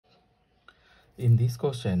In this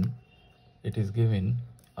question, it is given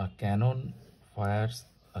a cannon fires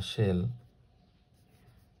a shell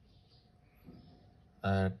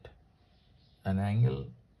at an angle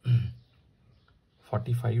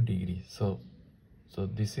 45 degrees. So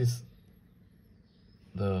this is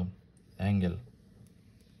the angle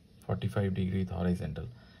 45 degrees horizontal,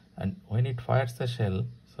 and when it fires the shell,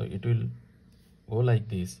 so it will go like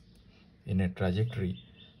this in a trajectory.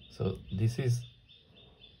 So this is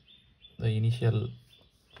the initial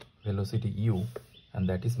velocity u, and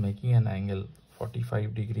that is making an angle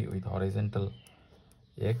 45 degree with horizontal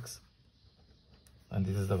x, and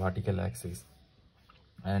this is the vertical axis,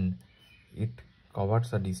 and it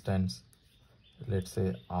covers a distance, let's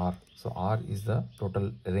say r. So r is the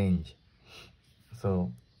total range.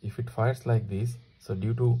 So if it fires like this, so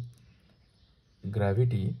due to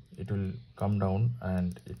gravity it will come down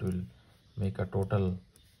and it will make a total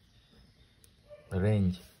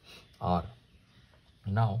range r.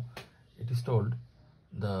 Now it is told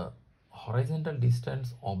the horizontal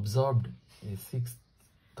distance observed is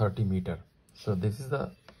 630 meter. So this is the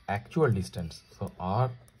actual distance. So r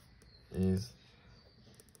is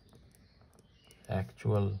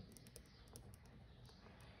actual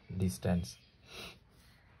distance,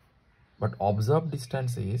 but observed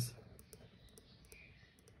distance is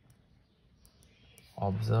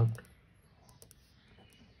observed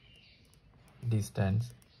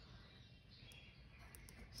distance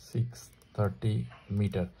 630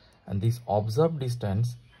 meter, and this observed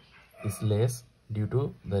distance is less due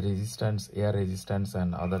to the resistance, air resistance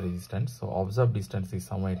and other resistance. So observed distance is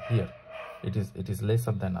somewhere here. It is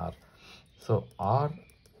lesser than r. So r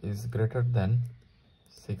is greater than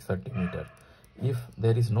 630 meter. If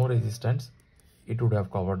there is no resistance, it would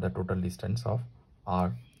have covered the total distance of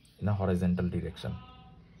r in a horizontal direction.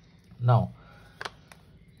 Now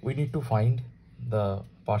we need to find the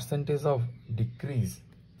percentage of decrease.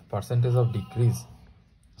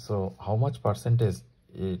 So how much percentage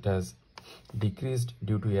it has decreased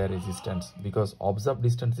due to air resistance, because observed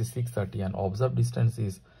distance is 630 and observed distance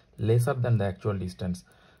is lesser than the actual distance.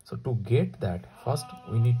 So to get that, first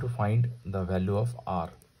we need to find the value of r,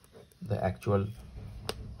 the actual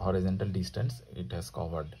horizontal distance it has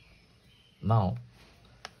covered. Now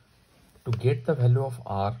to get the value of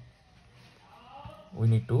r, we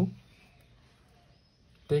need to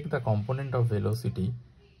take the component of velocity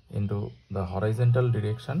into the horizontal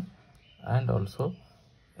direction and also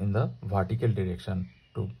in the vertical direction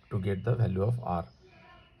to get the value of r.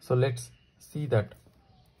 So let's see that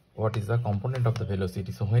what is the component of the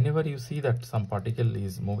velocity. So whenever you see that some particle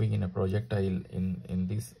is moving in a projectile in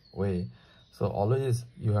this way, so always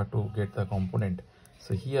you have to get the component.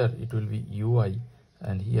 So here it will be ui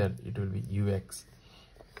and here it will be ux.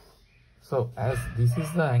 So as this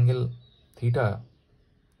is the angle theta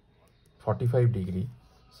 45 degree,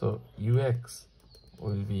 so ux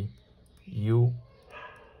will be u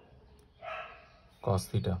cos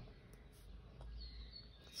theta.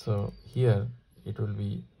 So here it will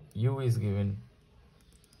be u is given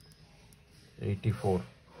 84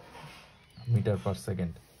 meter per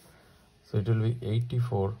second. So it will be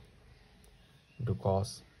 84 to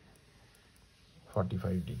cos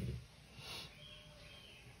 45 degree.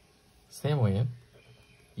 Same way,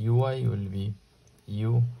 ui will be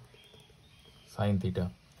u sin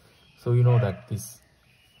theta. So you know that this,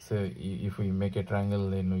 so if we make a triangle,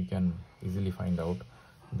 then we can easily find out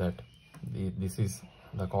that this is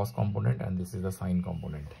the cos component and this is the sine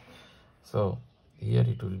component. So here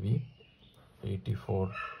it will be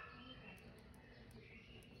 84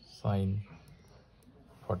 sine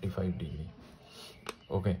 45 degree.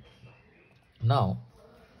 Okay, now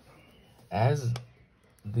as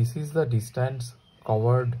this is the distance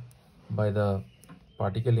covered by the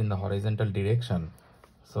particle in the horizontal direction,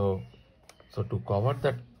 so to cover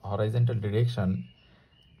that horizontal direction,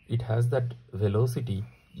 it has that velocity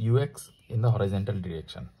ux in the horizontal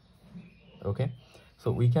direction. Okay,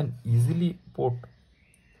 so we can easily put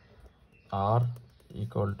r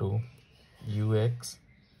equal to ux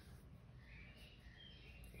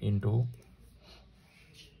into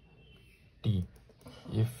t.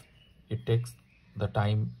 If it takes the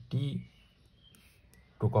time t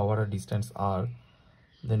to cover a distance r,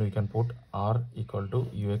 then we can put r equal to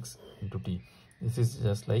ux into t. This is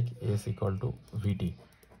just like s equal to vt.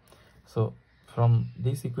 So from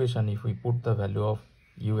this equation, if we put the value of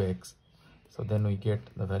ux, so then we get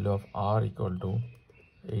the value of r equal to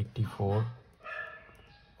 84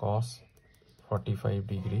 cos 45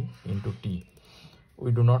 degree into t.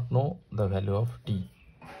 We do not know the value of t.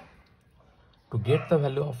 To get the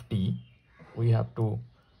value of t, we have to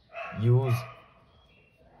use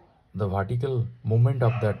the vertical movement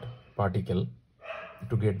of that particle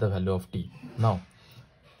to get the value of t. Now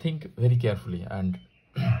think very carefully and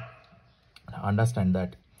understand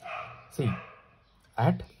that, see,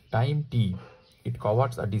 at time t it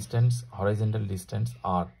covers a distance, horizontal distance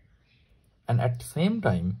r, and at same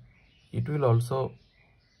time it will also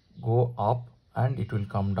go up and it will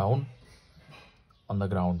come down on the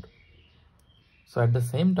ground. So at the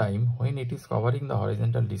same time, when it is covering the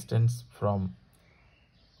horizontal distance from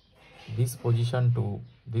this position to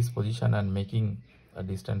this position and making a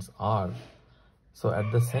distance r, so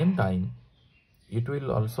at the same time it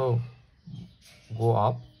will also go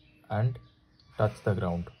up and touch the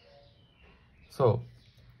ground. So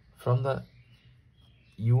from the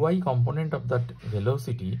ui component of that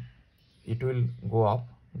velocity, it will go up,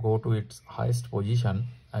 go to its highest position,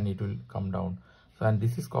 and it will come down. So, and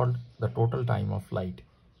this is called the total time of flight.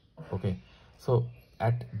 Okay, so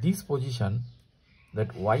at this position,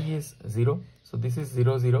 that y is 0, so this is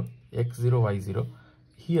 0 0, x 0, y 0.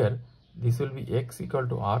 Here this will be x equal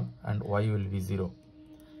to r and y will be 0.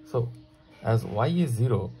 So as y is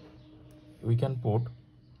 0, we can put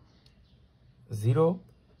 0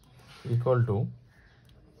 equal to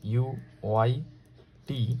u y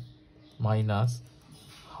t minus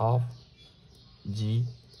half g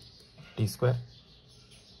t square,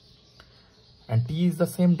 and t is the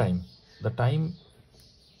same time, the time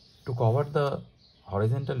to cover the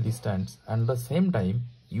horizontal distance, and the same time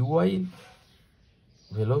ui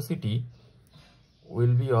velocity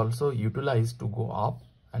will be also utilized to go up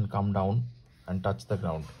and come down and touch the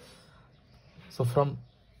ground. So from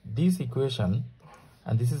this equation,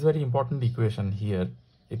 and this is very important equation here,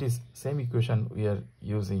 it is same equation we are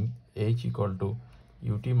using, h equal to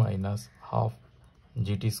ut minus half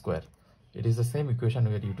gt square. It is the same equation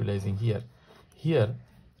we are utilizing here. Here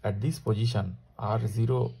at this position,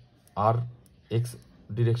 r0, r x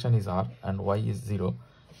direction is r and y is 0,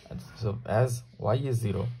 and so as y is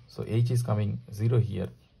 0, so h is coming 0 here,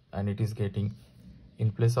 and it is getting, in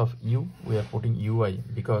place of u we are putting ui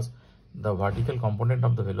because the vertical component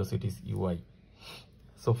of the velocity is ui.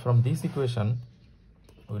 So from this equation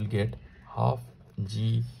we will get half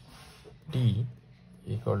g t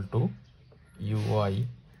equal to ui,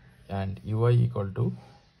 and ui equal to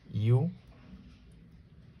u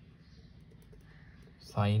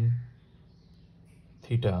sine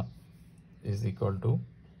theta is equal to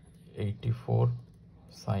 84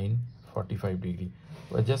 sine 45 degree.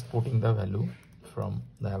 We are just putting the value from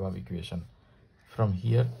the above equation. From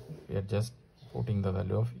here we are just putting the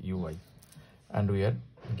value of ui, and we are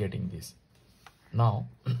getting this. Now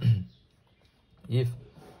if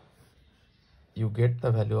you get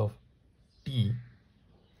the value of t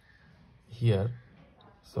here,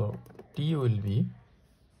 so t will be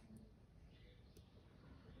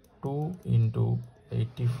 2 into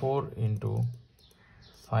 84 into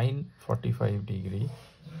sine 45 degree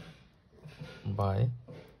by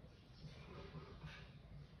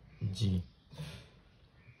g.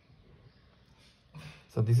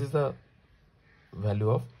 So this is the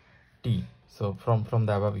value of t. So from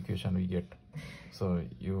the above equation we get, so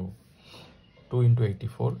you 2 into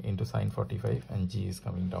 84 into sine 45, and g is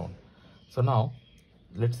coming down. So now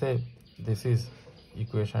let's say this is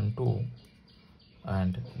equation 2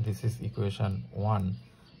 and this is equation 1.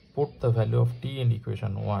 Put the value of t in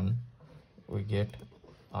equation 1, we get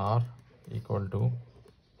r equal to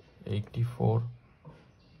 84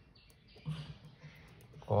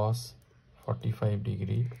 cos 45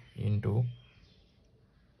 degree into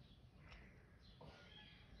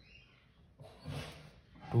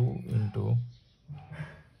 2 into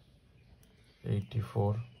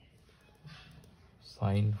 84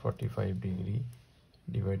 sine 45 degree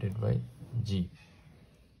divided by g.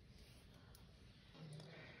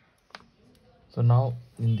 So now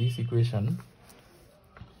in this equation,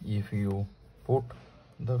 if you put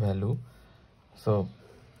the value, so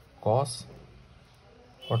cos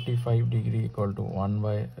 45 degree equal to 1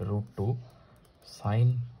 by root 2,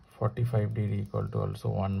 sine 45 degree equal to also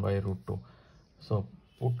 1 by root 2. So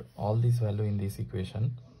put all this value in this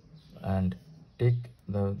equation and take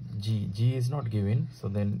the g is not given, so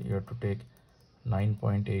then you have to take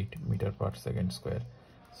 9.8 meter per second square.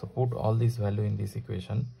 So put all this value in this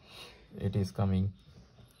equation, it is coming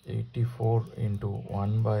 84 into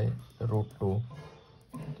 1 by root 2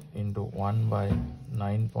 into 1 by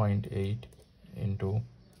 9.8 into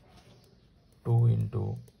 2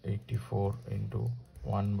 into 84 into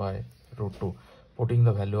 1 by root 2, putting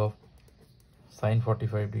the value of sine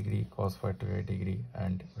 45 degree, cos 45 degree,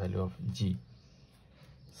 and value of g.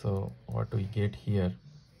 So what we get here,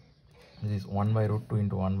 this is 1 by root 2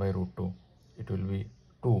 into 1 by root 2, it will be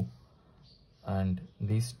 2, and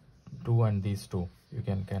these 2 and these 2 you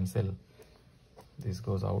can cancel, this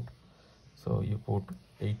goes out. So you put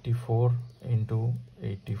 84 into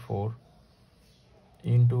 84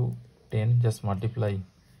 into 10, just multiply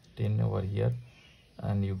 10 over here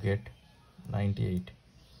and you get 98.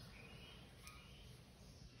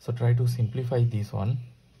 So try to simplify this one.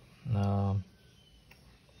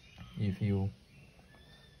 If you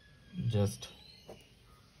just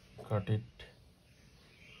cut it,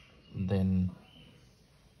 then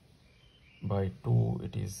by 2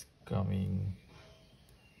 it is coming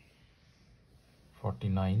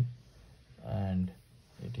 49 and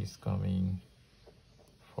it is coming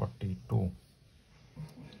 42,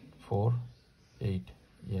 4, 8,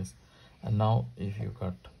 yes. And now if you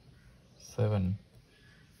cut 7,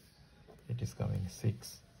 it is coming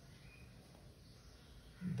 6.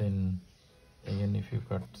 Then again if you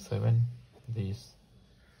cut 7, this,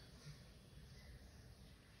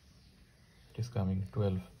 it is coming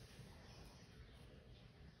 12.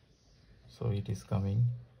 So it is coming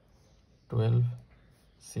 12,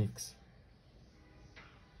 6,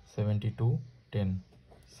 72, 10,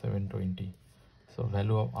 720. So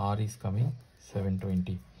value of R is coming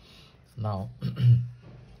 720. Now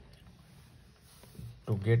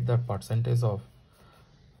to get the percentage of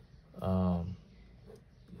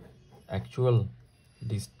actual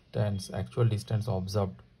distance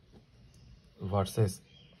observed versus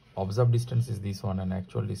observed distance is this one and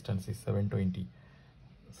actual distance is 720.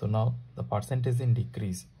 So now the percentage in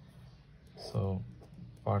decrease. So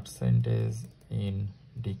percentage in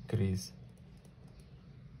decrease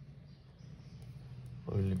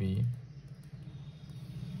will be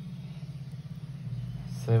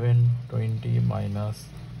 720 minus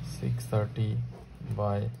 630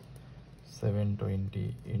 by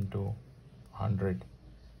 720 into 100.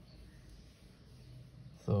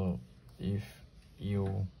 So if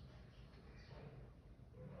you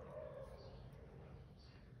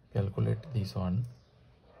calculate this one,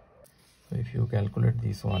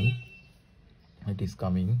 it is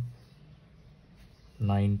coming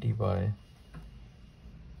 90 by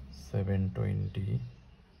 720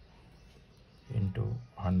 into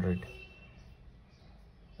 100,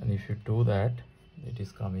 and if you do that, it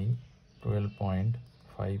is coming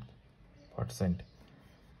 12.5%.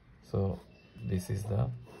 So this is the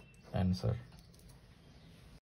answer.